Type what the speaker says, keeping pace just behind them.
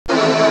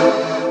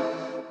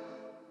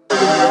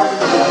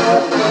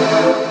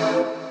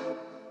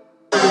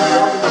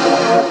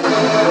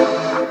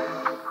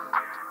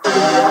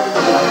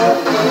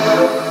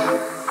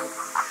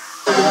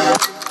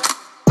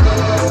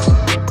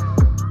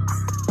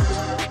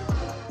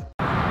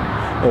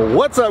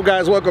What's up,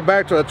 guys? Welcome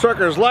back to A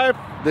Trucker's Life.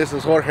 This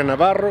is Jorge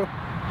Navarro.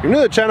 If you're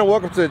new to the channel,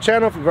 welcome to the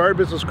channel. If you've already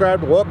been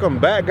subscribed, welcome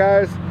back,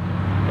 guys.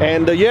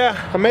 And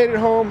yeah, I made it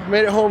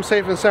home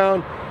safe and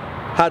sound.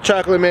 Hot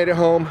chocolate made it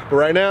home, but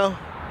right now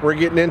we're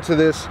getting into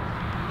this,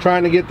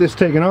 trying to get this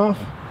taken off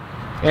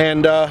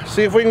and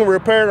see if we can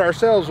repair it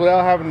ourselves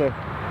without having to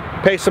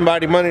pay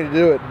somebody money to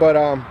do it. But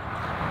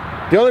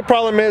the only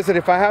problem is that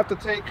if I have to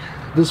take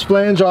this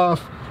flange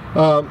off,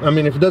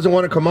 if it doesn't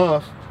want to come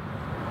off,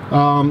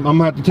 I'm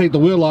gonna have to take the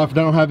wheel off and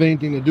I don't have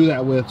anything to do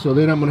that with, so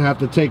then I'm gonna have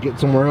to take it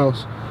somewhere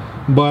else.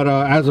 But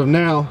as of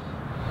now,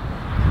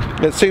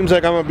 it seems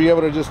like I'm gonna be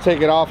able to just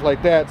take it off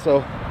like that. So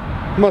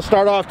I'm gonna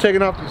start off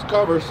taking off these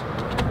covers,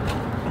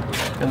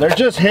 and they're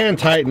just hand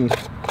tightened,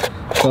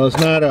 so it's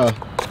not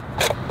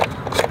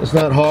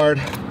hard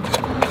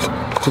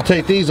to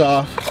take these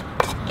off.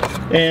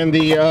 And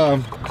the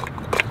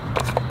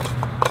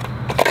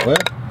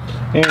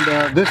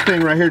this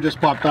thing right here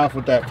just popped off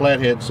with that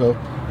flathead, so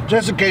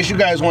just in case you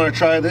guys want to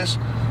try this.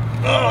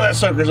 Oh, that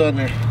sucker's on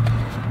there.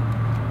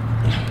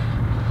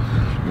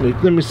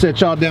 Let me set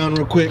y'all down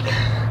real quick.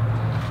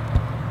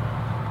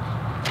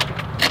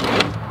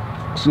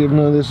 See if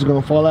none of this is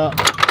gonna fall out.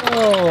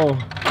 Oh,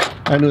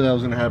 I knew that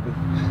was gonna happen.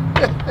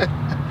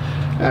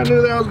 I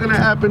knew that was gonna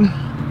happen.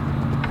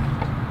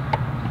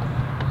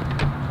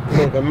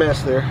 Make a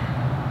mess there.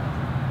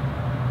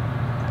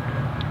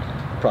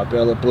 Prop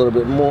that up a little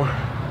bit more.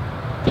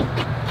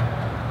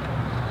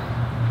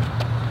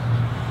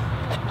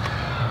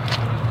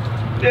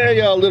 Yeah,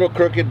 y'all a little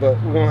crooked,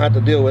 but we're gonna have to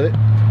deal with it.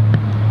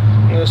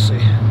 Let's see.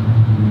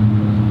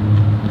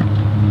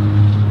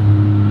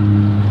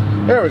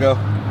 There we go.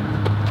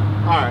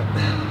 All right,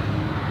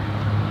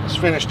 let's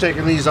finish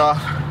taking these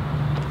off.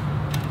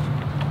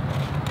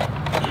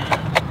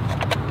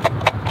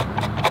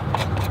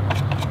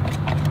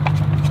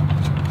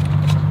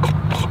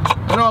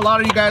 I know a lot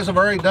of you guys have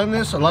already done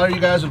this. A lot of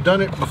you guys have done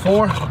it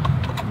before.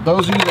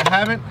 Those of you that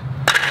haven't,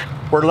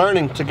 we're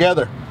learning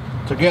together.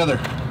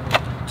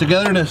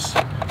 Togetherness.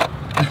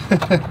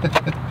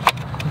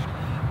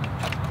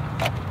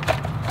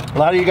 A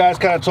lot of you guys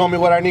kind of told me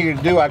what I needed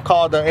to do. I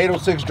called the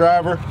 806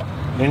 driver,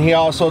 and he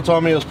also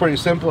told me it was pretty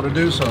simple to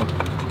do, so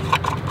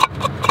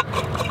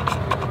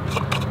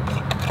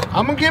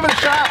I'm gonna give it a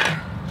shot.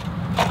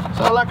 That's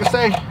all I can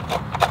say.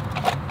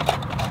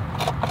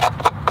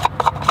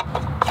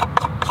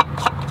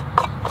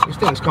 These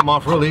things come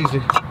off real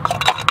easy.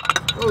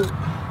 Ooh.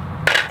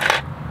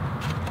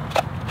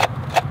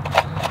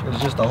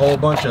 There's just a whole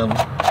bunch of them.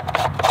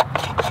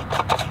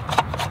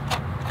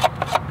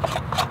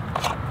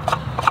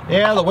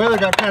 Yeah, the weather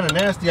got kind of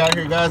nasty out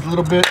here, guys, a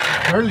little bit.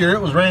 Earlier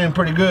it was raining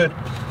pretty good.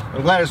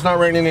 I'm glad it's not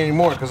raining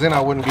anymore, because then I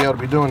wouldn't be able to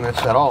be doing this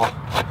at all.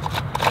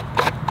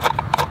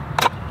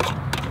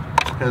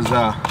 Because,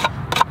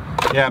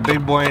 yeah,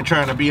 big boy ain't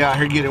trying to be out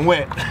here getting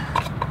wet.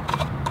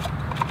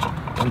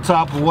 On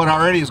top of what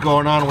already is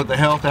going on with the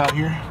health out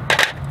here.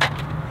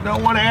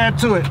 Don't want to add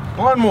to it.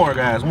 One more,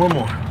 guys, one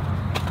more.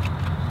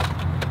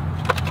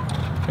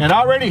 And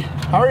I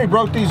already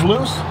broke these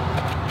loose.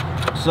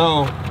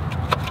 So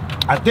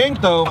I think,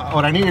 though,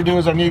 what I need to do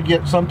is I need to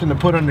get something to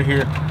put under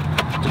here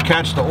to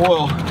catch the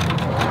oil,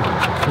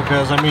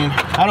 because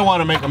I don't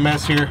want to make a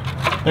mess here.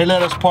 They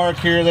let us park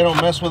here, they don't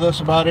mess with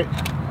us about it,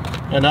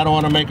 and I don't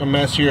want to make a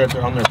mess here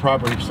on their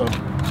property. So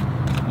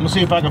I'm gonna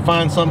see if I can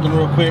find something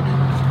real quick.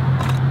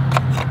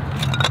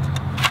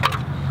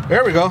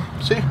 There we go.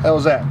 See, that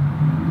was that.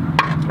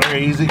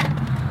 Very easy.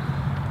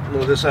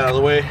 Move this out of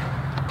the way.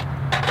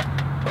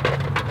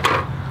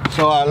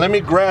 So let me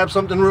grab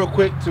something real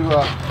quick to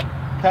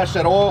catch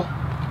that oil.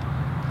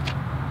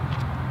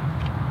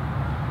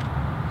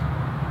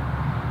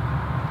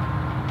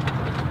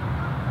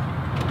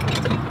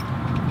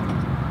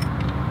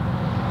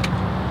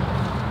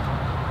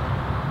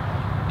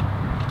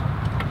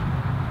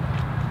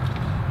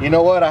 You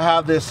know what? I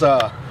have this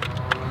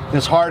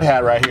this hard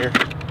hat right here.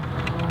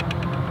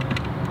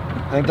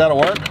 Think that'll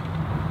work?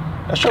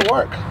 That should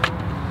work.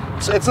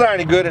 It's not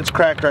any good. It's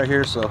cracked right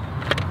here, so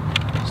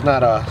it's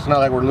not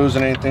like we're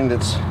losing anything.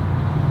 It's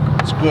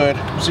good.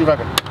 Let's see if I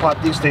can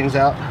pop these things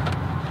out.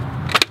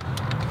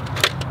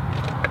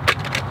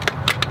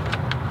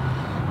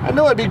 I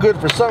know it'd be good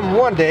for something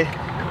one day.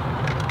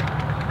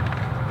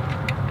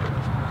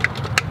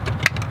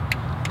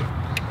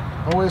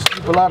 Always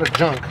keep a lot of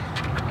junk.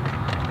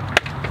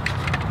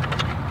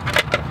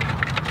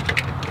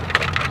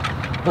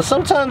 But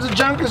sometimes the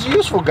junk is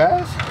useful,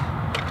 guys.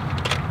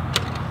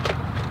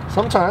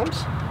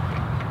 Sometimes.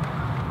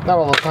 Not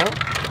all the time.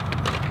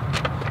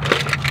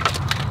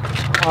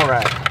 All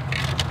right.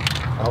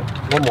 Oh,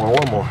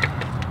 one more.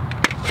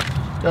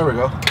 There we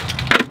go.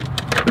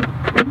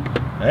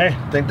 Hey,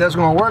 I think that's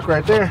gonna work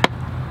right there.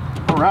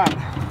 All right.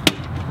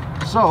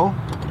 So,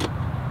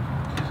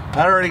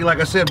 I already,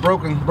 like I said,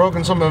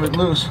 broken some of it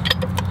loose.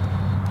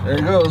 There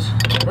it goes.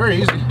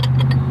 Very easy.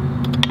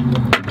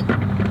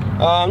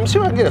 Let me see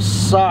if I can get a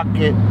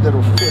socket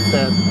that'll fit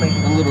that, make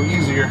it a little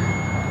easier.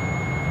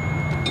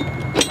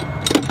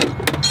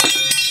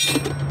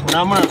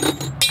 Now I'm gonna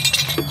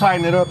to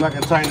tighten it up, I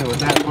can tighten it with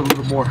that, put a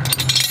little more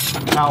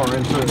power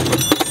into it.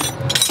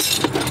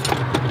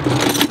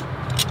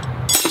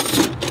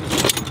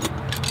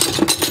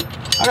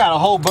 I got a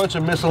whole bunch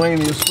of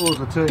miscellaneous tools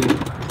to tell you.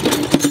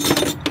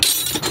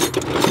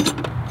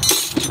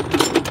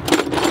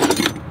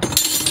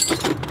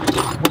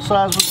 What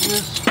size was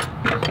this?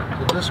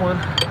 This one?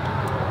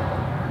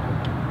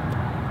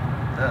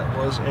 That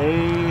was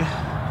a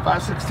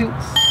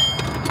 5/16.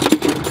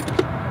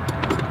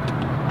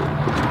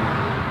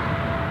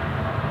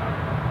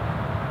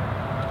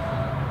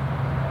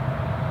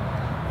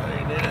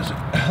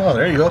 Oh,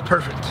 there you go,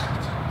 perfect.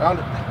 Found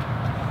it.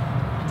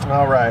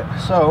 All right,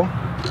 so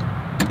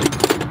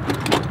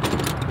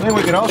then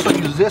we can also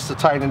use this to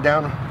tighten it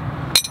down.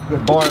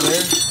 Good bar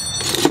there.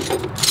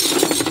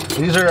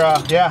 These are,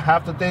 yeah,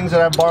 half the things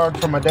that I borrowed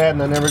from my dad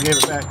and I never gave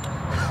it back.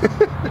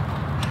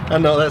 I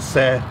know, that's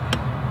sad.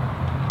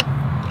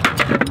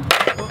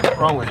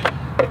 Wrong way.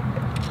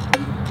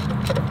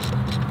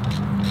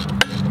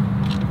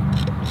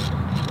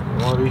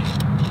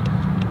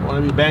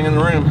 Want to be banging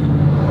the rim.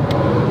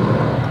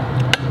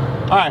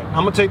 All right,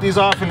 I'm gonna take these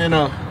off and then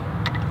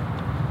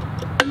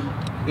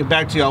get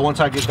back to y'all once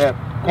I get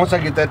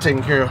that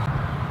taken care of.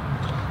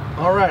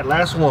 All right,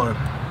 last one.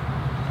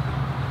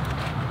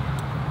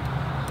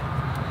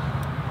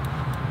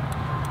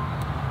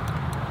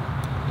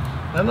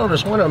 I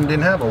noticed one of them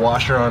didn't have a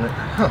washer on it.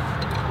 Huh.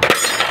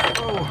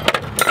 Oh.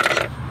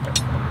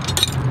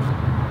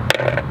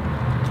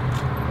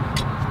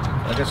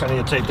 I guess I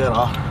need to take that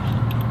off.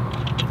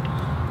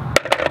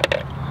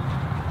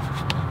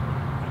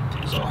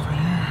 Take these off here.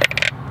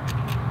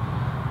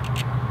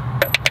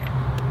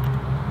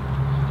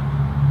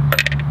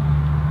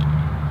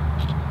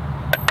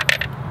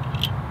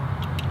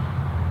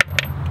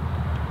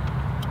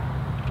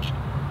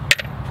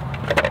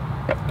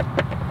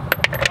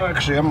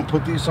 Actually, I'm gonna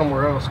put these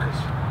somewhere else because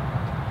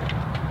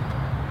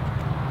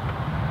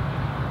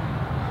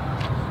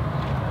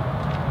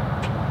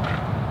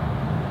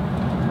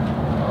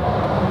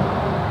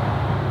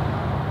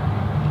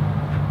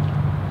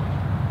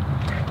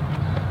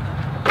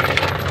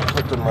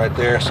put them right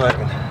there so I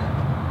can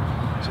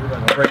see if I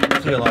can break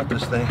the seal off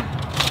this thing.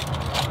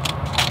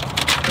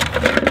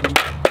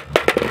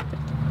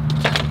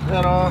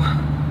 That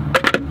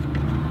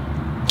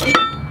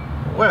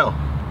well,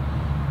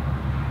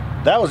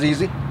 that was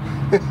easy.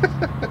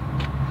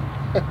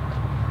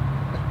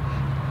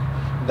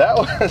 That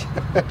was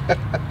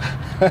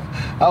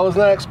I was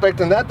not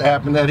expecting that to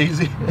happen that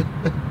easy.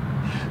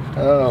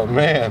 Oh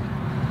man.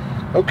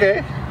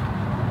 Okay,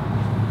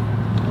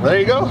 there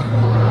you go.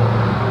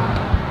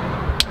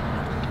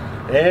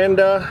 And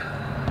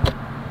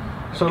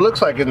so it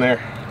looks like in there.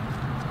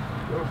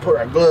 We'll put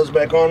our gloves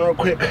back on real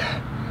quick,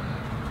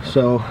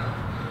 so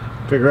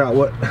figure out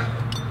what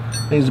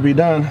needs to be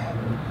done.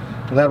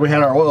 Glad we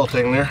had our oil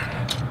thing there.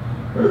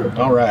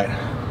 All right,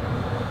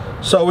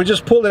 so we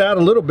just pulled it out a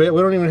little bit. We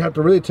don't even have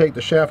to really take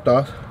the shaft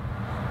off.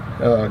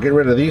 Get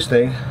rid of these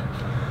things.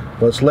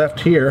 What's left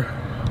here,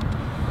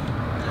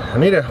 I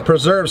need to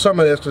preserve some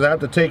of this because I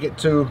have to take it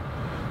to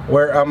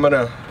where I'm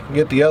gonna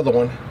get the other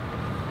one,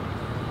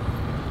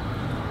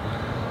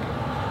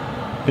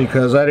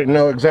 because I didn't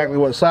know exactly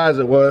what size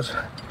it was.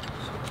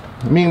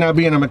 Me not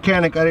being a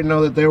mechanic, I didn't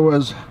know that there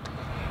was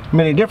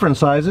many different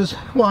sizes.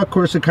 Well, of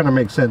course it kind of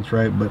makes sense,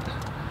 right? But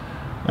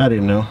I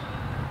didn't know.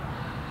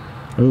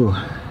 Ooh,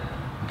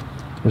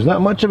 there's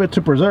not much of it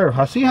to preserve.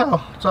 I see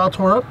how it's all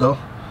torn up though,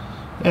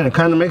 and it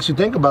kind of makes you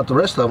think about the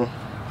rest of them.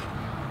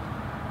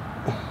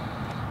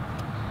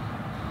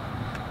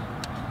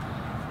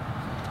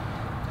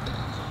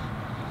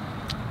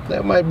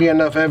 That might be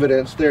enough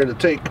evidence there to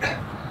take.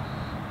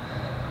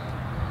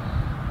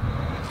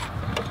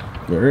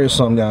 There is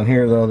some down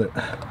here though that,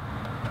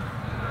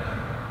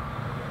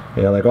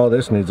 yeah, like all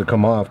this needs to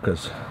come off,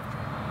 because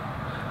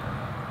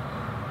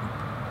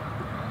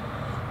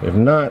if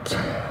not,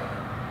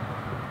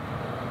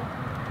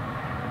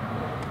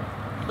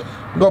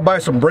 go buy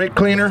some brake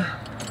cleaner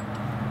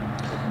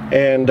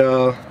and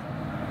go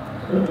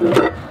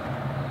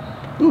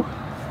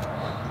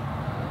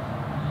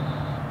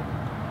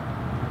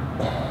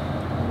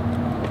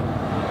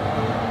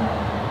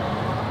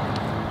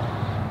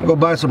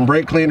buy some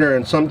brake cleaner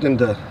and something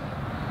to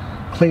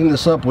clean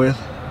this up with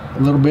a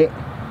little bit.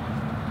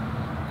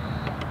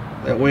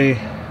 That way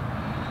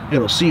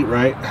it'll seat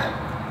right.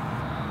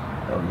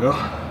 There we go.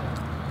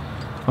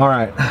 All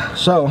right,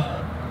 so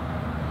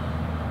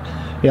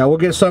yeah, we'll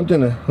get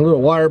something, a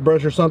little wire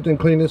brush or something,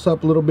 clean this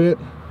up a little bit,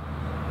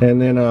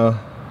 and then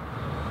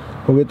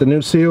we'll get the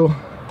new seal,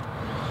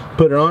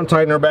 put it on,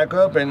 tighten her back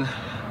up, and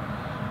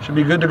should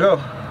be good to go.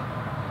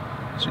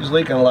 She's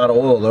leaking a lot of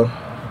oil though.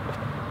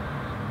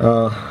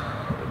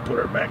 Put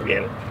her back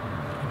in.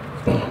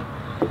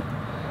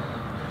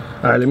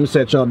 All right, let me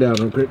set y'all down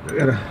real quick.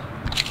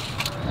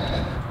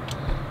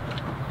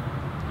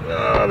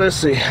 Let's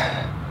see.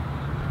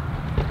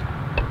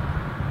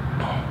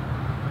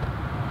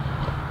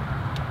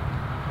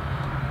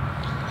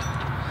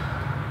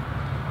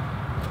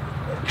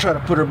 Try to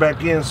put her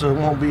back in so it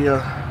won't be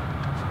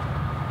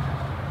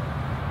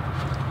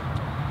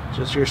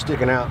Just here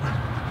sticking out.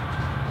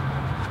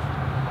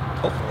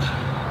 Oh.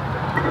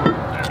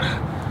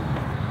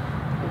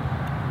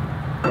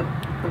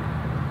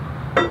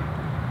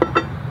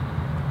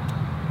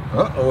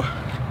 Uh-oh.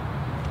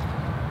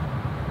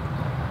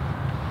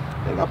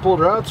 I think I pulled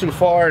her out too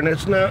far and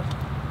it's not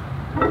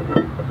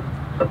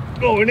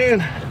going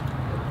in.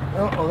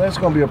 Uh-oh, that's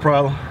gonna be a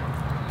problem.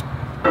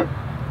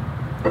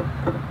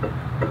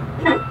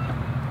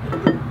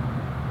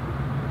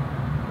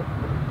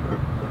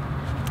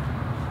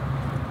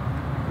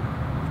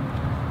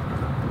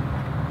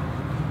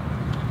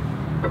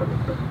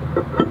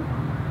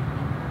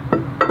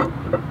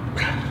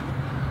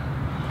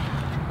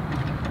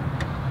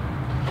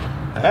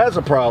 That's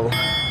a problem.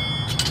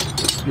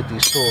 Let's get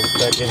these tools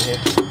back in here.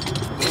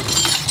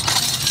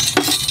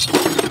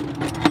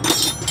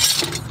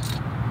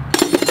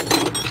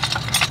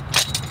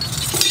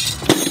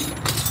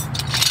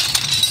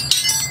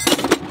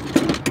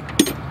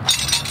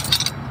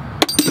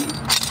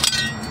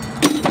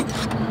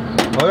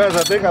 Well guys,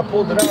 I think I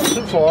pulled it out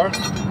too far.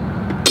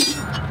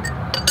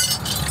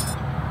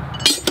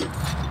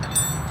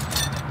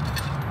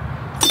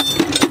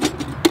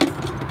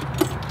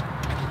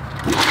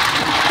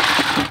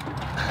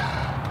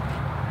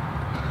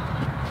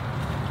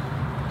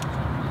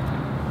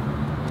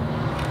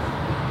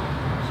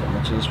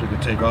 This we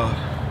could take off.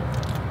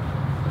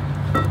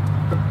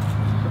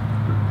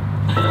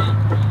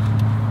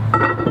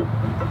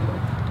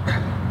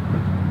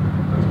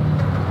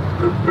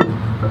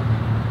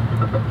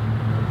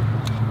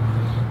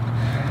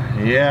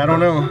 Yeah, I don't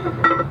know.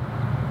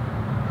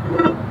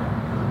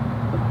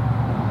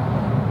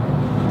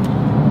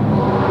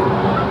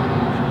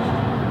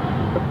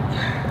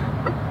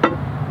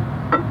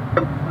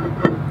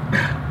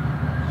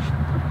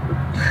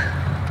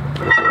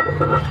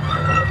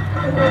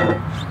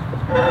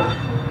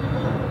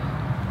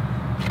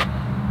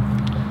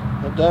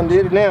 I done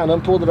did it now,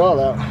 done pulled it all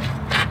out.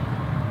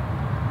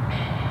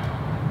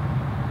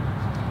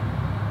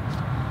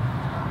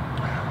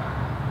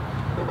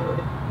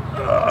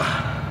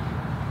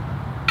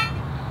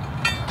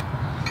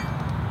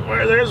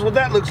 Well, there's what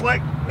that looks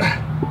like.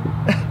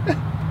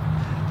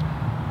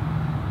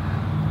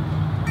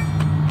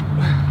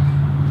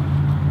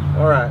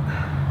 All right.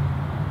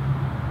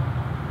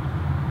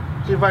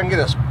 See if I can get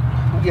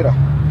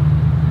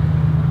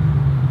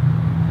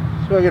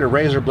a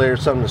razor blade or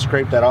something to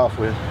scrape that off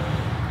with.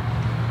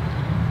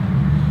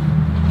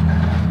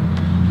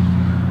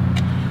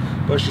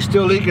 But she's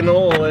still leaking the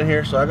oil in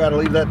here, so I gotta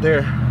leave that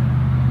there.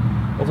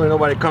 Hopefully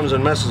nobody comes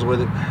and messes with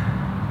it.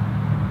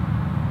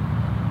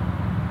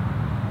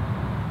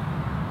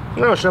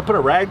 No, should I put a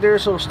rag there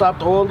so it'll stop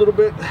the oil a little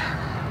bit?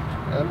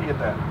 Let me get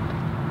that.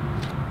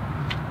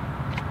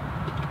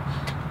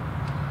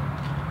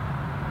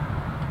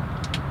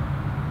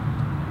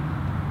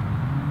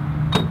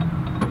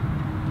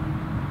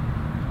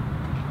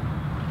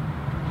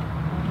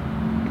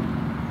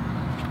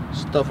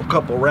 Stuff a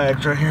couple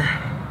rags right here.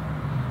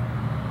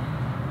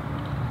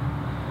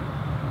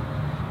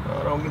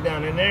 Oh, don't get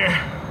down in there.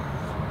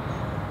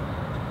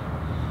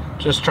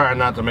 Just trying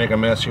not to make a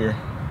mess here.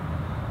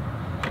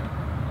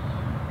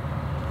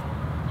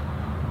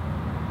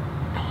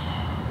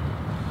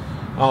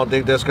 I don't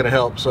think that's gonna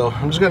help, so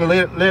I'm just gonna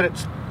let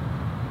it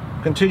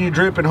continue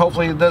dripping.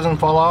 Hopefully it doesn't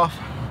fall off.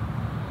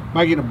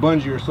 Might get a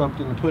bungee or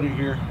something and put it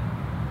here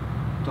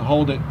to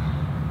hold it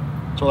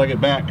until I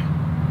get back.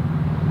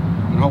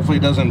 And hopefully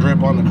it doesn't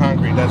drip on the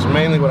concrete. That's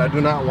mainly what I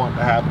do not want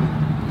to happen.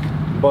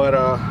 But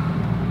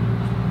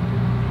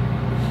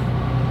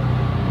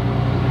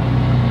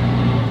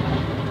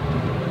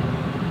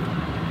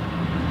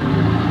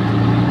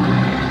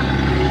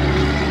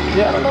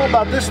yeah, I don't know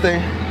about this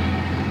thing.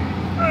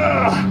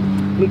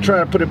 Let me try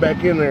to put it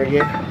back in there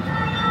again.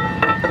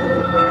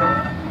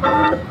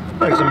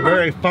 Like some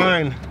very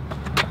fine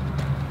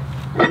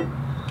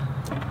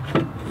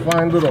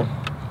little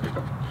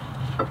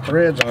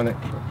threads on it.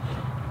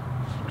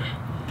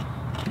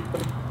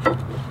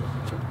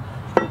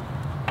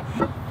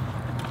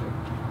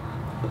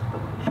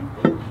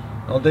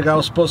 I don't think I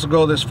was supposed to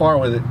go this far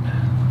with it.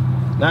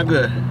 Not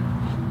good.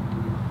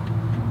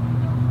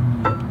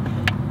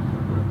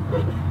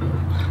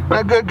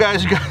 Not good,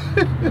 guys.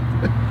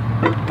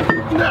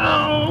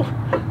 No,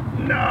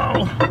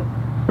 no.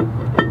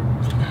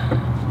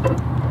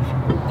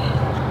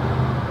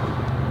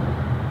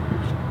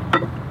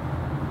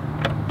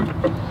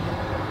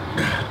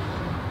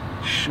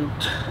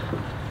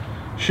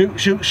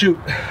 Shoot.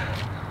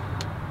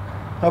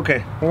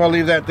 Okay, I'm gonna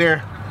leave that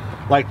there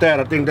like that.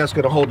 I think that's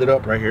gonna hold it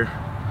up right here.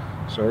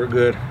 So we're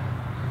good.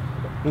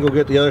 I'm gonna go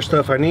get the other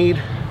stuff I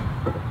need.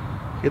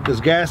 Get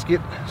this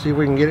gasket, see if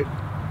we can get it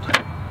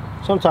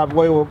some type of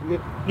way. We'll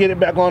get it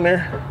back on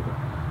there.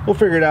 We'll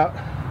figure it out.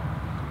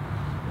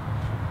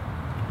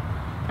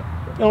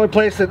 The only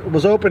place that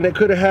was open that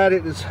could have had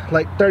it is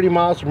like 30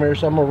 miles from here,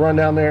 so I'm gonna run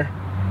down there,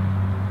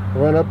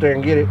 run up there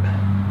and get it.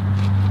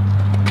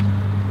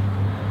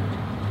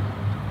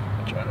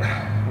 Try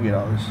to get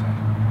all this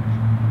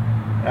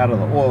out of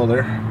the oil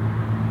there.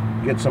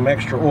 Get some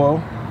extra oil.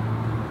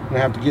 I'm gonna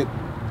have to get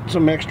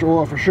some extra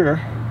oil for sure.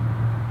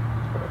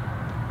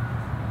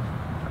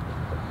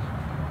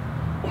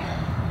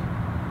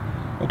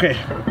 Okay,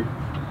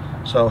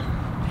 so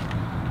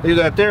leave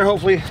that there.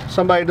 Hopefully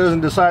somebody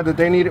doesn't decide that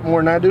they need it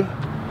more than I do,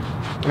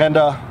 and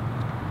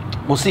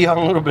we'll see how in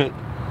a little bit.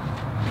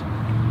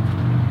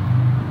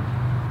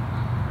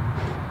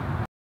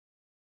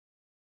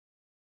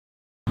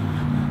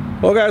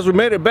 Well guys, we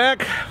made it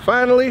back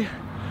finally.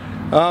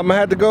 I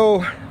had to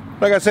go,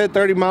 like I said,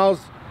 30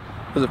 miles.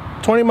 Was it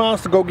 20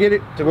 miles to go get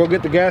it, to go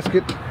get the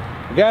gasket?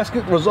 The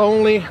gasket was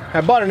only,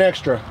 I bought an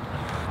extra,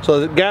 so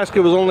the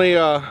gasket was only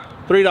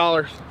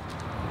 $3.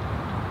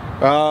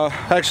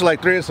 Actually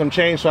like 3 and some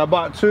change, so I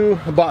bought 2.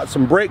 I bought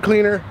some brake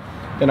cleaner,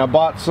 and I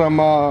bought some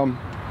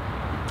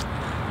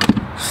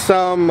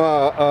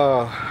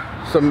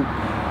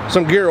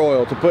gear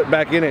oil to put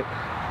back in it.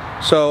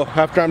 So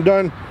after I'm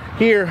done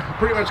here, I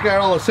pretty much got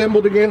it all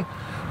assembled again,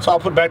 so I'll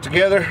put it back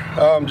together.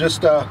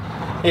 Just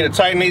need to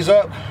tighten these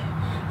up.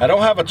 I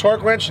don't have a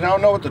torque wrench and I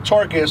don't know what the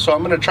torque is, so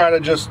I'm going to try to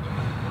just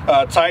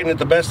tighten it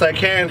the best I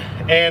can.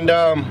 And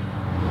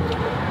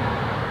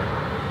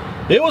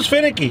it was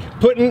finicky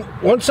putting,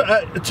 when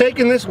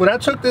I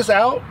took this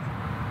out,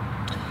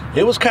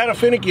 it was kind of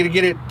finicky to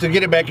get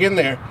it back in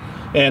there.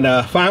 And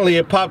finally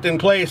it popped in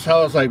place. I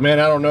was like, man,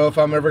 I don't know if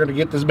I'm ever going to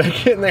get this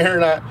back in there or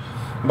not,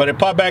 but it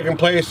popped back in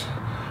place.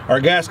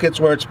 Our gasket's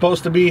where it's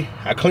supposed to be.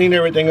 I cleaned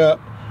everything up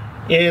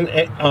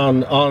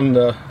on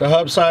the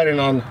hub side and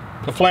on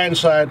the flange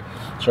side,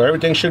 so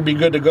everything should be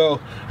good to go.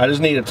 I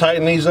just need to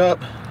tighten these up,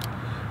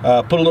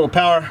 put a little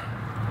power,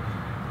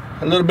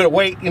 a little bit of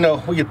weight. You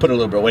know, we could put a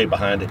little bit of weight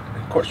behind it.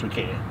 Of course we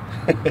can.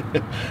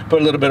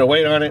 Put a little bit of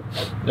weight on it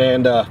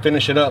and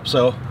finish it up.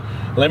 So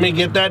let me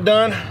get that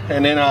done,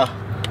 and then I'll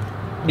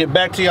get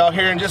back to y'all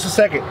here in just a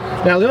second.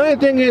 Now the only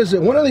thing is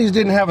that one of these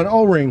didn't have an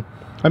O-ring.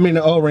 I mean,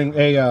 an O-ring,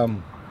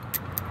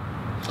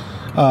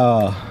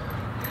 a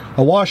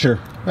washer.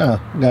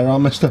 Got it all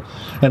messed up,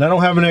 and I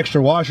don't have an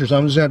extra washer, so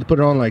I'm just gonna have to put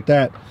it on like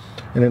that,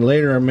 and then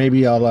later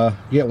maybe I'll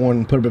get one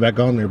and put it back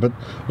on there. But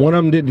one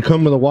of them didn't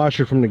come with a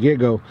washer from the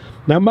get-go.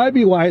 That might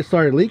be why it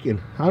started leaking.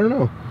 I don't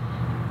know.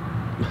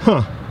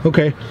 Huh.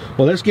 Okay,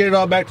 well, let's get it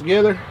all back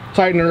together,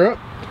 tighten her up,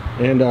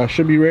 and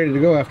should be ready to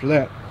go after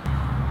that.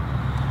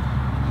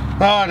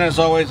 Oh, and as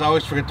always, I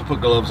always forget to put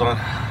gloves on.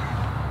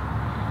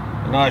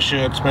 I know I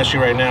should, especially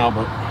right now,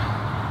 but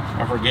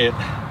I forget.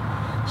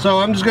 So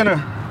I'm just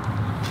gonna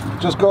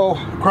go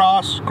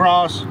cross,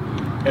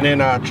 and then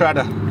try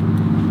to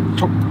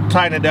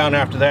tighten it down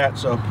after that.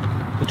 So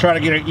to try to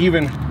get it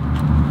even,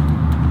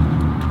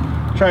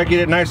 try to get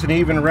it nice and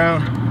even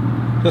around,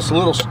 just a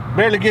little,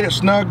 barely get it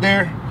snug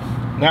there.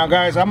 Now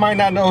guys, I might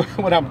not know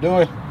what I'm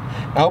doing.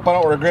 I hope I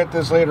don't regret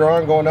this later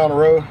on going down the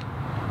road,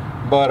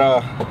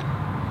 but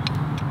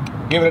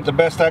giving it the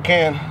best I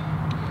can.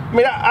 I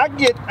mean, I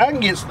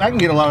can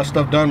get a lot of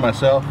stuff done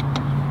myself.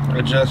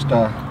 I just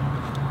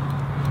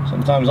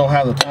sometimes don't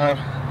have the time.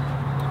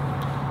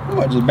 Ooh,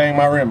 I just banged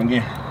my rim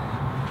again.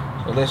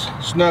 So let's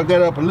snug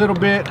that up a little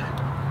bit.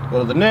 Go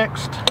to the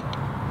next.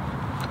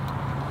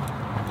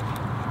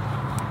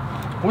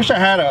 Wish I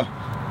had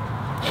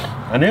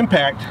an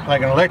impact,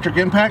 like an electric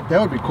impact. That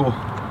would be cool.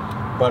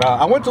 But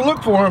I went to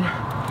look for them.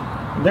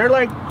 They're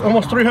like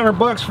almost 300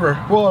 bucks for,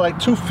 well, like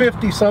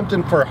 250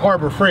 something for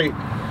Harbor Freight.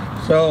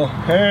 So,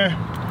 I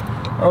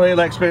don't really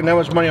like spending that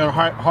much money on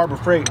Harbor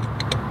Freight.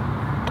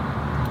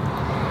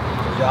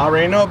 You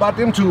already know about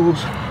them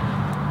tools.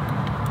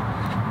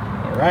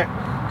 Alright,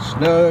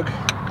 snug.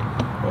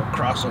 We'll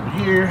cross over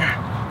here.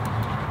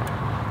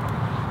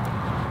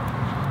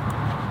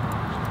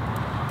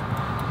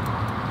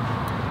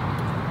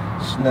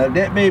 Snug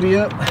that baby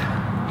up.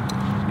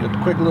 Give it a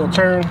quick little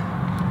turn.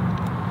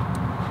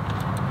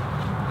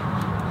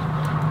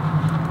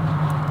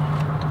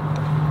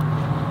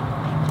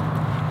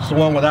 It's the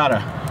one without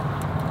a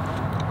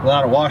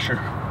washer.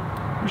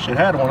 Wish it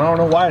had one. I don't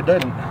know why it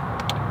doesn't.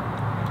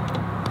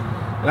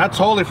 And I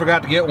totally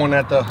forgot to get one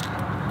at the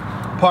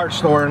parts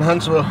store in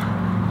Huntsville,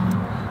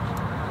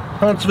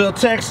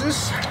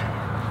 Texas.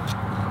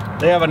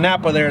 They have a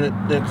Napa there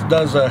that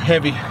does a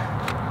heavy,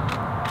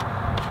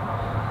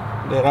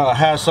 that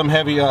has some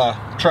heavy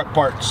truck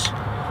parts.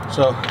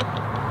 So,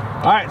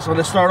 all right, so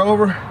let's start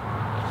over.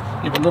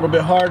 Give it a little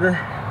bit harder.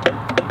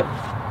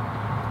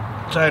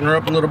 Tighten her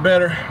up a little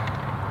better.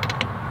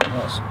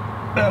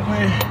 That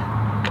way,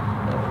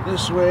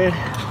 this way.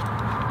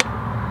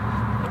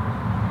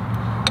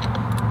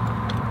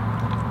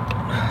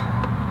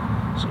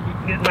 So you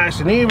can get nice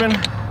and even.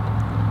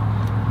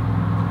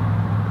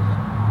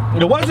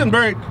 It wasn't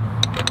very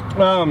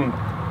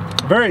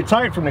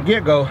tight from the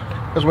get-go,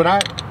 because when I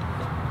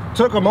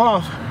took them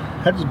off,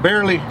 I just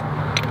barely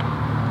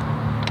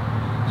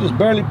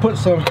put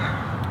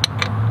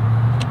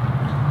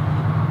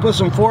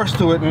some force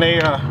to it, and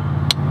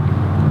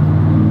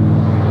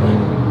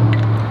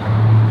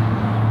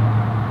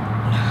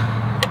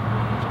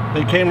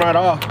they came right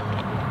off.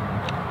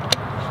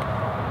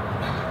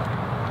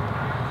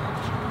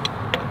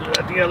 I'll do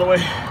that the other way.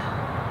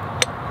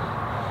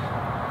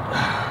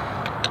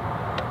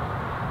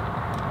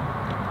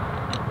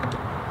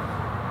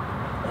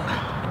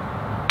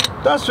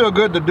 Does feel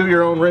good to do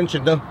your own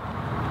wrenching though.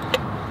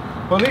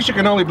 Well, at least you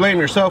can only blame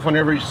yourself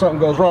whenever something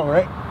goes wrong,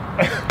 right?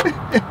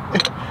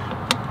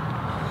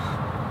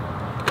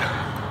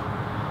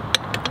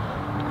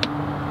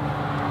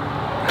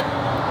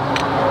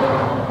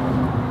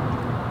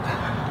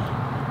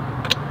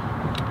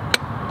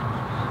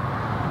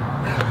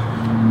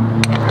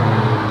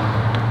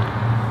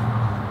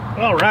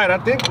 All right, I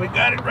think we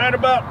got it right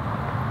about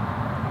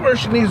where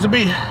she needs to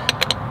be.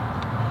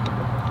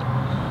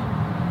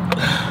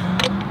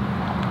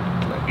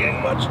 Not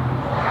getting much.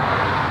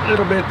 A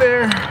little bit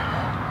there.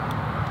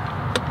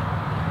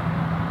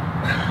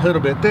 A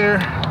little bit there.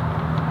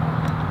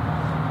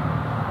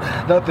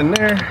 Nothing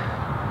there.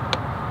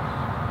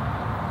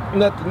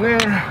 Nothing there.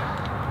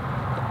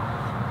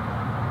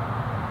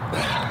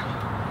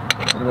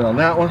 A little bit on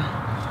that one.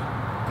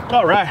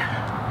 All right.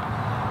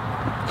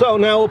 So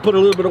now we'll put a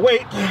little bit of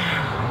weight.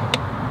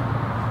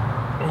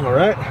 All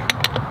right.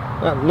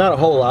 Not a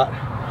whole lot.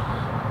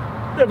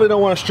 Definitely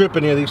don't want to strip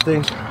any of these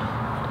things.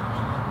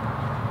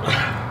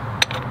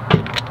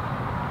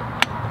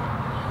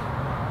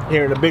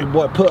 Here in the big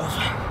boy puff.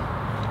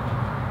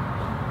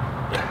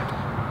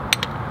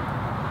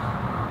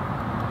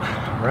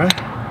 Alright.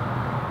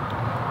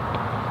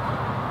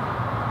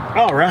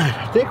 Alright,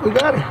 I think we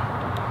got it.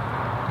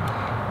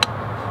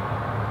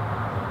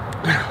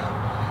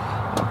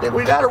 I think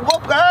we got her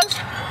whooped, guys.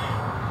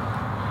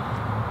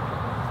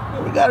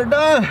 We got her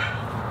done.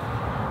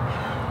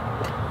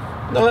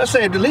 No, that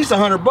saved at least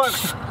 $100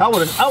 bucks. I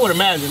would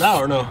imagine, I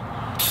don't know.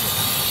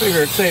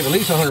 Figure it'd save at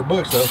least $100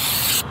 bucks though.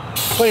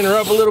 Clean her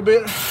up a little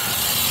bit.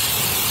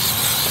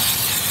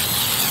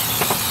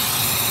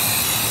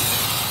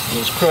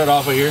 This crud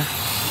off of here.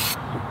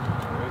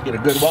 Get a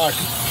good wash.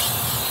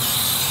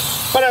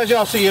 But as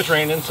y'all see, it's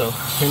raining, so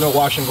there's no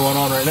washing going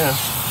on right now.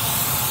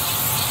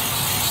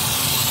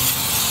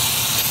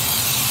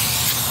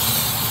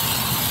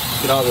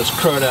 Get all this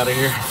crud out of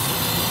here.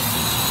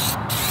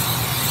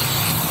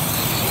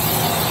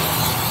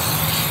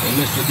 And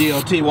Mr.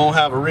 DOT won't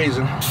have a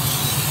reason.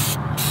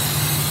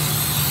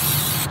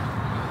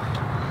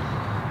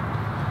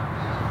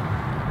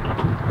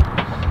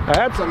 I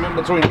had some in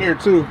between here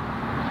too.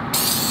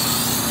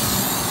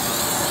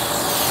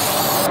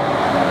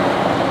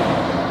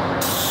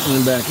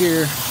 And back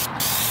here.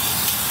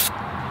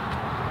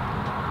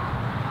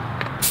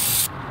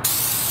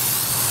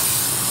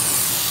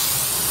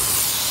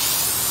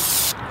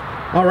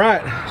 All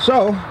right,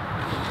 so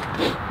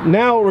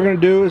now what we're gonna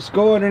do is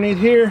go underneath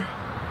here,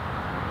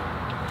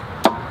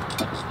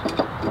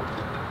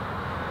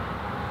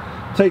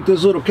 take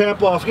this little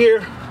cap off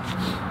here,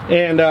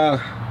 and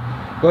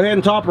go ahead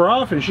and top her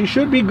off, and she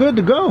should be good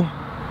to go.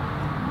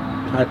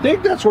 I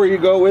think that's where you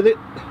go with it.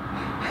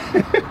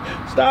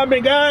 Stop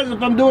me, guys,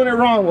 if I'm doing it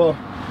wrong. Well,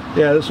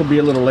 yeah, this will be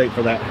a little late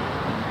for that.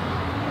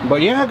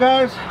 But yeah,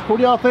 guys, what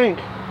do y'all think?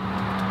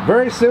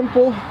 Very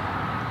simple,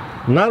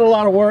 not a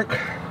lot of work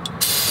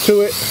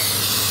to it.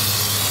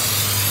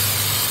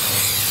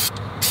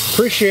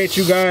 Appreciate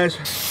you guys.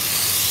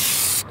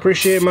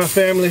 Appreciate my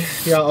family.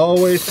 Y'all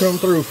always come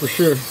through for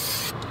sure.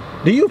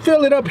 Do you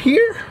feel it up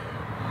here?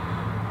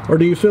 Or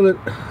do you feel it?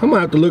 I'm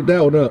gonna have to look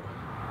that one up.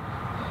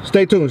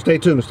 Stay tuned, stay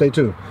tuned, stay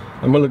tuned.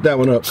 I'm gonna look that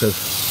one up because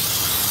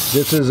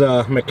this is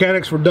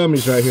mechanics for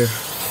dummies right here.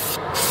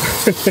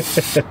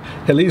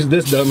 At least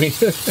this dummy.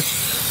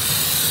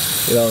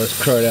 Get all this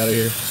crud out of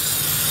here.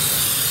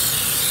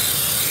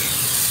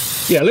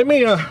 Yeah, let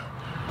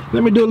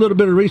me do a little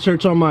bit of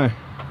research on my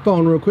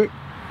phone real quick,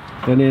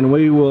 and then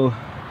we will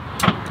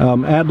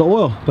add the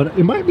oil. But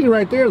it might be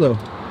right there though.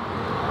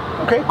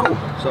 Okay, cool.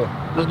 So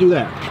let's do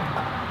that.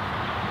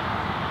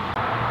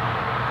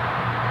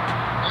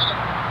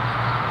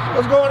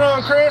 What's going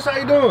on, Chris? How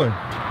you doing?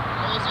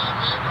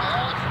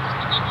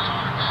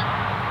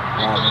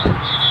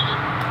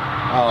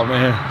 Oh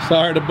man,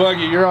 sorry to bug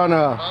you. You're on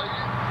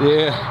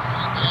yeah.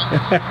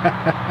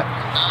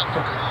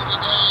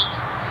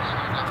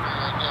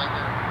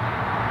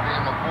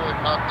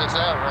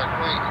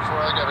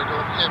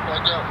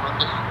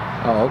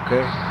 Oh,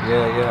 okay.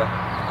 Yeah.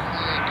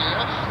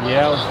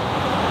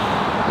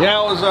 I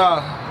was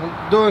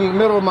doing the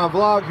middle of my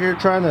vlog here,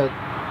 trying to,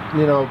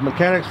 you know,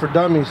 mechanics for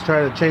dummies,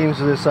 trying to change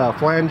this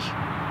flange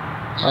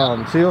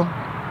seal.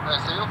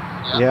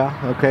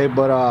 Yeah. Okay,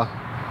 but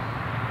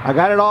I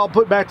got it all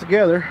put back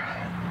together,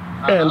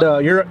 and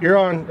you're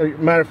on.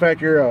 Matter of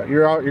fact, you're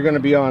going to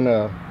be on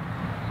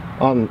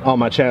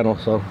my channel,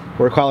 so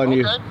we're calling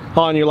you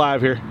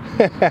live here.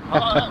 That's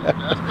cool.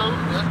 That's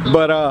cool.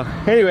 But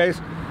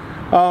anyways,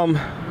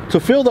 to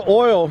fill the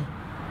oil,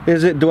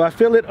 do I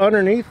fill it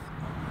underneath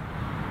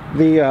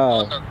the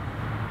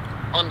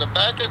on the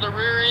back of the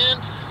rear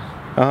end?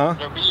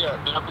 There'll be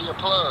a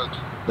plug.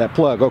 That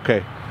plug,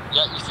 okay.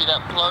 Yeah, you see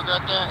that plug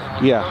right there?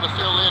 And when you go to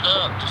fill it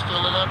up, just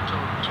fill it up to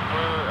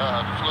where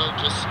the fluid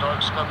just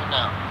starts coming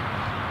out.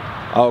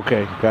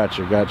 Okay,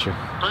 gotcha.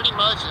 Pretty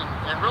much,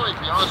 and really, to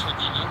be honest with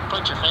you, you can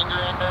put your finger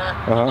in there,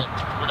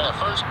 where that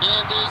first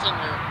bend is in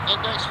your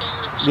index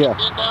finger, you can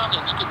bend down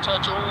and you can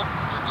touch oil,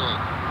 you're good.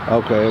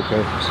 Okay,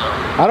 okay. So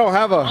I don't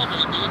have a. probably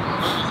didn't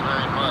lose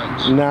very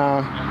much.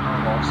 Nah.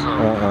 So,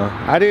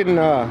 I didn't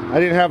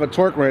have a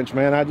torque wrench,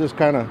 man. I just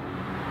kind of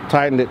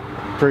tightened it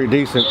pretty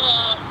decent.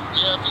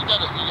 yeah. If you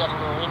got a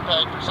little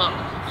impact or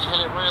something, you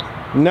hit it with.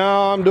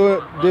 No,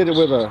 did it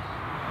with a.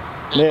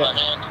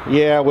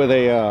 Yeah, with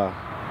a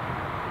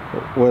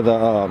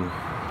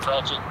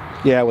ratchet.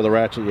 Yeah, with a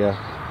ratchet. Yeah.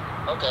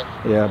 Okay.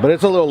 Yeah, but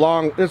it's a little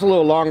long. It's a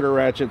little longer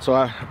ratchet, so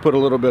I put a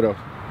little bit of.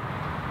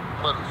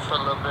 Put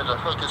a little bit of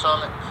hookus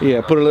on it.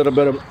 Yeah, put a little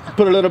bit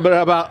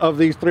of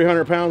these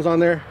 300 pounds on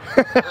there.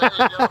 There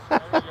you go.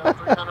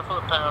 300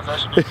 foot-pounds. That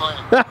should be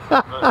plenty.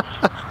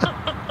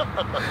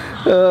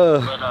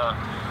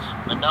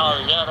 But no,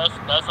 yeah,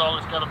 that's all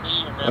it's got to be.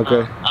 And then,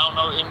 okay. I don't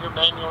know, in your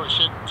manual it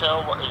should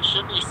tell what it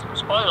should be.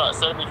 It's probably like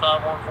 75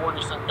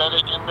 140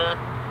 synthetic in there.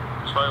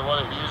 It's probably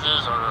what it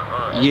uses,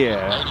 or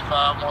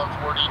 85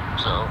 140.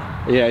 So.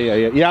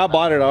 Yeah. I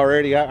bought it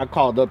already. I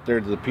called up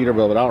there to the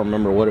Peterbilt, but I don't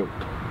remember what it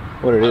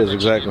is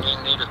exactly. You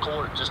need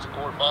just a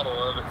quart bottle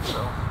of it. So.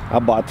 I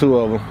bought 2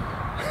 of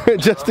them,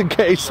 just in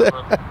case. I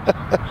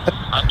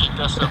keep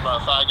that stuff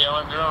about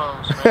 5-gallon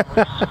drums, man.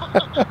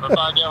 Or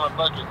 5-gallon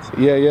buckets.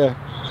 Yeah.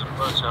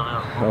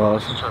 Well,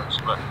 shoot,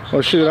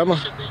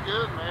 should be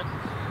good, man.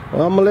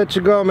 Well, I'm gonna let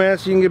you go, man,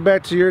 so you can get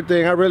back to your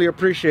thing. I really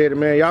appreciate it,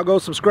 man. Y'all go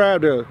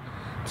subscribe to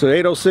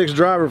 806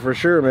 Driver for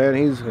sure, man.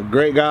 He's a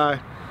great guy.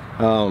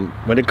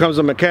 When it comes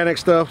to mechanic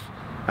stuff,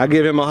 I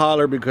give him a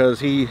holler because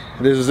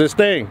this is his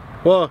thing.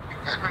 Well,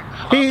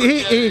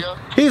 he's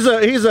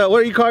a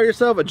what do you call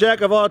yourself? A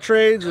jack of all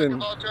trades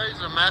and jack of all trades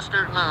and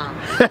master at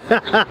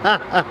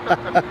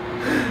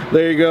none.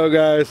 There you go,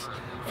 guys.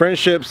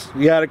 Friendships,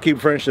 you got to keep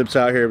friendships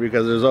out here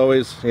because there's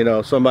always, you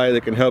know, somebody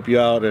that can help you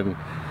out and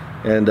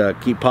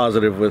keep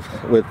positive with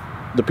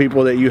the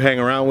people that you hang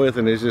around with,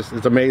 and it's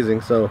amazing.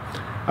 So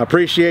I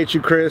appreciate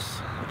you, Chris.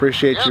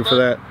 Appreciate you for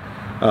that.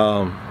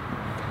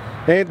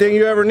 Anything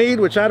you ever need,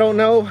 which I don't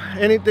know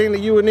anything that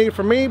you would need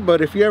from me,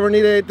 but if you ever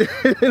need anything,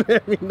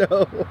 let me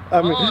know.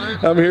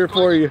 I'm here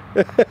for you.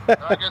 Like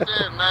I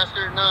said,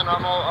 master at none. I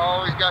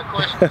always got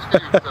questions too.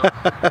 So.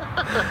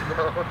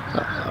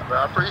 But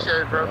I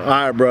appreciate it, bro. All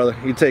right, brother.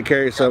 You take care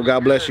of yourself.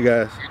 God bless you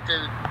guys. You too.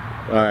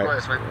 All right.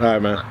 All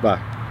right, man. Bye.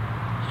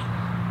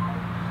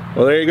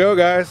 Well, there you go,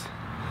 guys.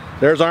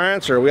 There's our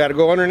answer. We had to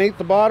go underneath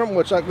the bottom,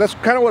 which that's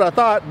kind of what I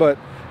thought, but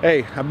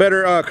hey, I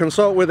better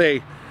consult with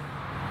an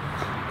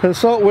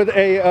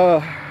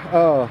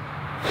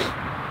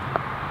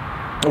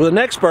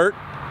expert,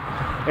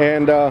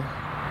 and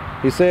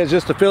he says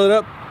just to fill it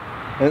up,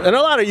 and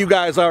a lot of you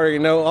guys already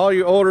know, all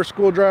you older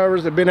school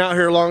drivers that have been out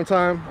here a long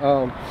time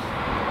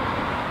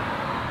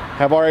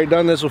have already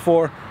done this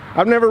before.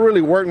 I've never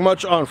really worked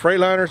much on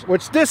Freightliners,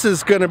 which this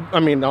is gonna, I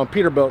mean on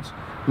Peterbilts,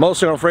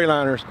 mostly on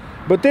Freightliners,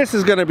 but this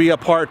is gonna be a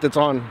part that's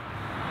on,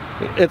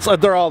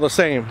 they're all the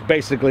same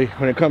basically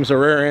when it comes to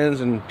rear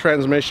ends and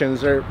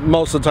transmissions.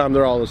 Most of the time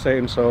they're all the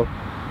same, so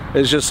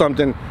it's just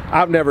something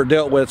I've never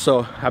dealt with,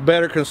 so I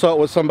better consult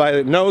with somebody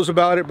that knows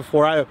about it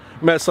before I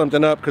mess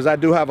something up, because I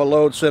do have a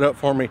load set up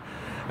for me,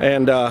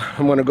 and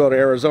I'm going to go to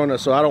Arizona,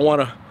 so I don't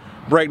want to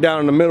break down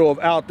in the middle of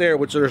out there,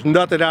 which there's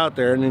nothing out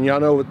there, and then y'all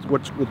know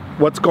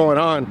what's going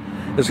on.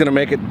 It's going to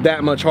make it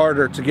that much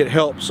harder to get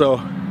help.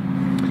 So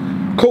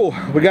cool,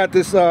 we got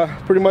this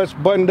pretty much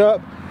buttoned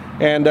up,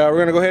 and we're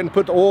going to go ahead and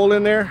put the oil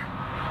in there.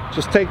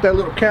 Just take that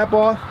little cap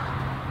off.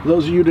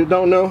 Those of you that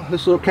don't know,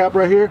 this little cap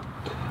right here,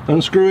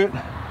 unscrew it,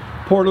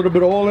 pour a little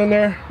bit of oil in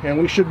there, and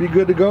we should be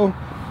good to go.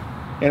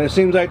 And it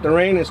seems like the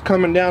rain is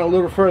coming down a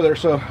little further,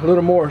 so a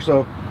little more,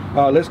 so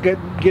let's get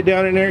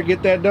down in there,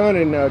 get that done,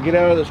 and get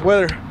out of this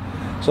weather,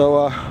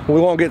 so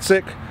we won't get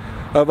sick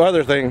of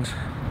other things.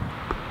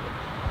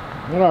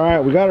 All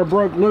right, we got her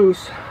broke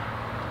loose.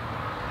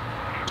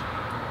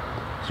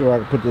 See where I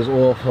can put this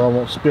oil so I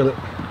won't spill it.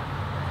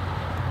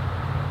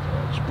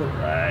 Let's put it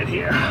right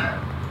here.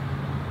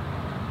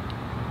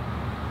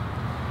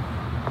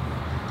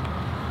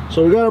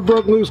 So we got her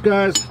broke loose,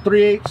 guys.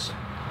 3/8.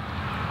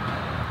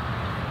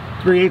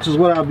 3/8 is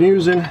what I'm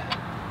using.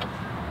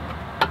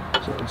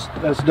 So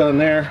that's done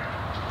there.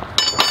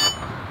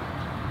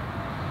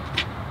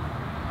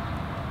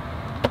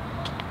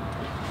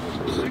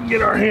 Let's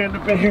get our hand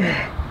up in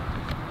here.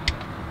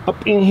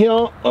 Up in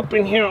here, up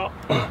in here.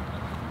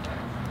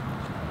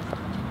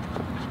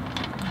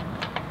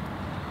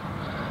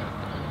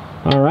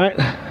 All right.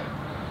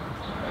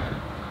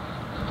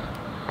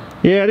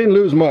 Yeah, I didn't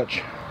lose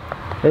much.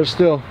 There's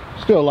still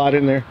a lot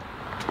in there.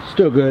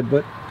 Still good,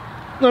 but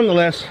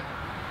nonetheless,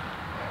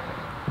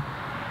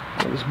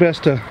 it's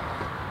best to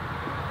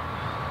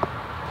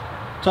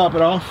top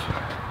it off.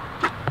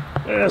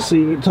 Let's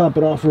see, we can top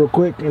it off real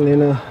quick and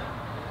then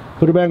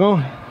put it back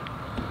on.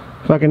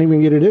 If I can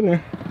even get it in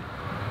there.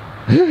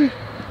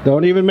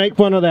 Don't even make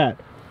fun of that.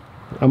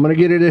 I'm gonna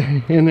get it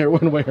in there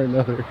one way or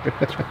another.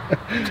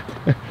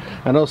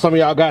 I know some of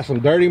y'all got some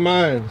dirty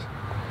minds.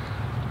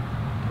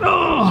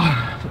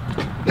 Oh.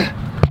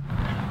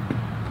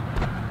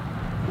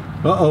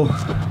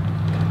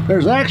 Uh-oh.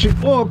 There's actually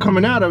oil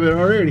coming out of it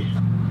already.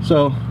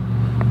 So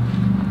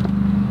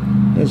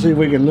let's see if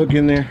we can look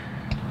in there.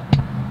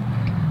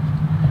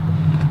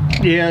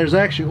 Yeah, there's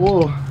actually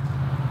oil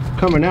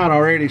coming out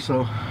already,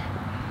 so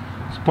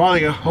it's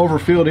probably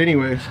overfilled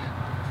anyways.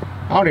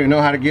 I don't even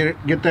know how to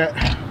get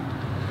that.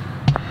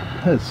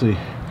 Let's see.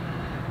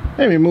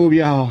 Let me move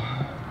y'all.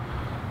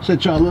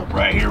 Set y'all up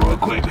right here real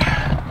quick.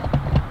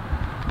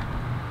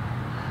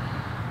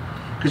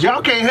 Cause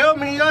y'all can't help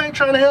me. Y'all ain't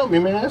trying to help me,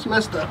 man. That's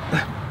messed up.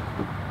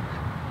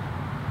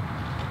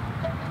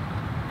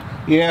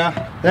 Yeah,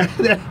 that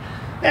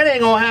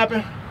ain't gonna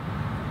happen.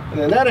 And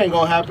then that ain't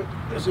gonna happen.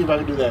 Let's see if I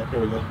can do that.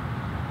 There we go.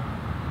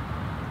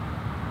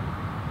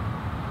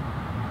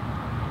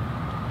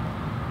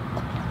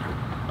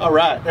 All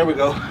right, there we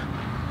go.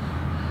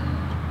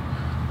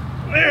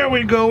 There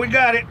we go. We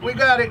got it. We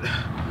got it.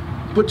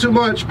 Put too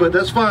much, but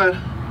that's fine.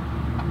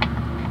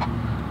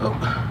 Oh,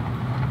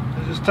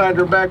 I just tied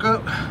her back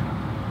up.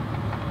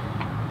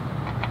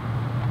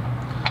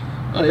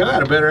 Oh, y'all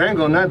got a better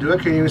angle than I do. I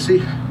can't even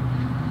see.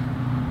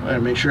 I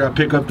gotta make sure I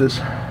pick up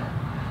this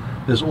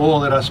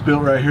oil that I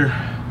spilled right here.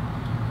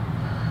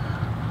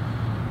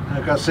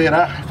 Like I said,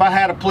 if I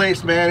had a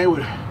place, man,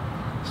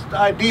 it's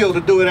ideal to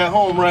do it at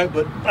home, right?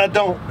 But I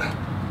don't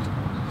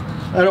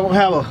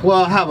have a,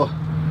 well, I have a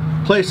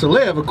place to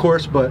live, of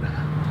course, but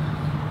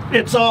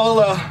it's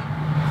all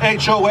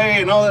HOA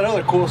and all that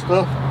other cool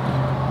stuff.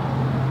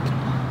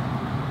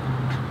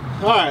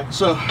 All right,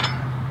 so let's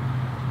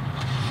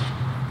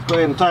go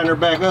ahead and tighten her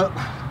back up,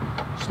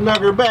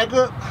 snug her back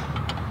up,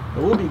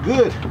 and we'll be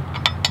good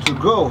to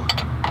go.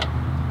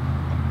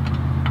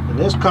 And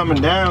it's coming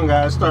down,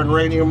 guys. It's starting to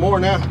rain even more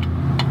now.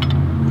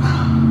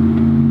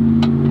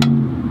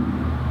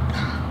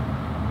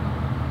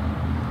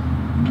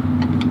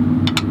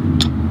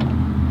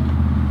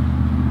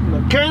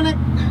 Mechanic.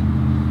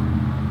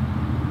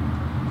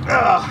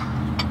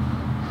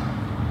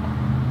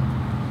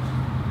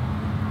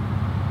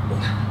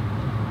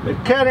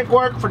 Mechanic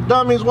work for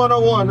dummies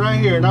 101 right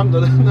here, and I'm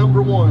the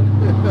number one.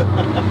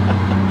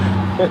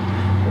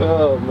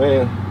 Oh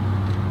man.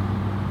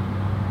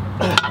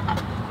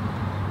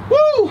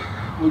 Woo!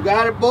 We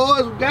got it,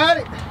 boys. We got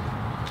it.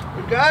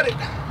 We got it.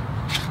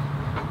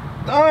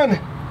 Done.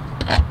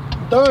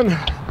 Done.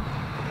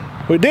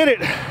 We did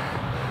it.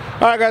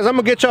 All right, guys, I'm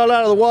gonna get y'all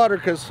out of the water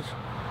because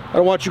I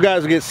don't want you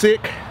guys to get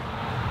sick.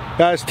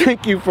 Guys,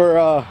 thank you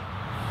for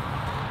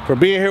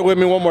being here with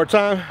me one more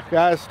time.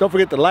 Guys, don't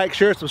forget to like,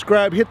 share,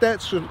 subscribe, hit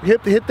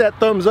that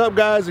thumbs up,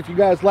 guys, if you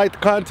guys like the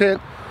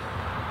content.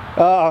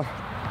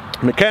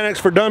 Mechanics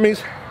for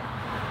Dummies,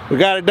 we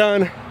got it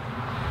done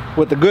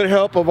with the good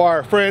help of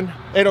our friend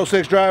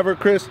 806 driver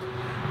Chris.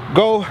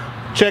 Go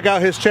check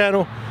out his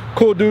channel.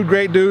 Cool dude,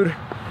 great dude,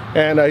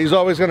 and he's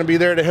always going to be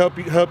there to help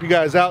you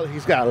guys out.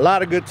 He's got a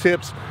lot of good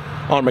tips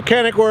on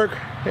mechanic work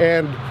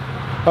and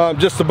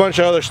just a bunch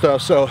of other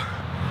stuff. So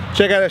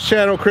check out his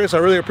channel, Chris. I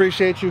really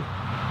appreciate you,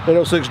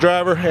 806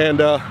 driver, and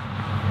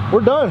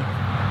we're done.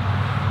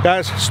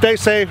 Guys, stay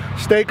safe,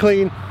 stay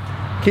clean,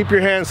 keep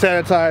your hands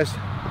sanitized,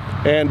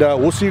 and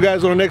we'll see you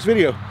guys on the next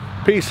video.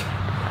 Peace.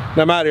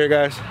 And I'm out of here,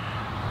 guys.